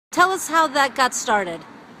Tell us how that got started.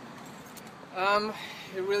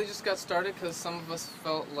 It really just got started because some of us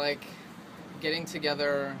felt like getting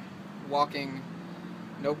together, walking,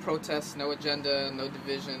 no protests, no agenda, no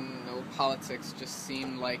division, no politics, just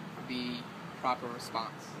seemed like the proper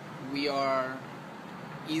response. We are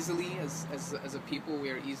easily, as a people, we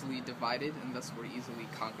are easily divided, and thus we're easily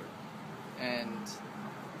conquered. And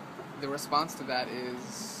the response to that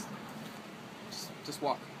is just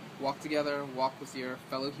walk. Walk together, walk with your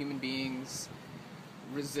fellow human beings,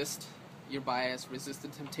 resist your bias, resist the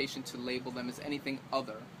temptation to label them as anything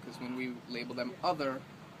other, because when we label them other,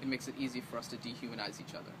 it makes it easy for us to dehumanize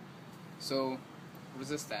each other. So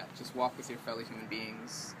resist that. Just walk with your fellow human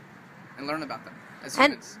beings and learn about them as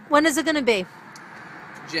humans. And when is it going to be?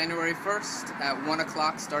 January 1st at 1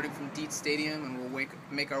 o'clock, starting from Dietz Stadium, and we'll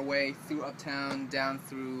make our way through Uptown, down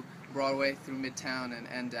through Broadway, through Midtown, and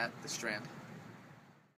end at the Strand.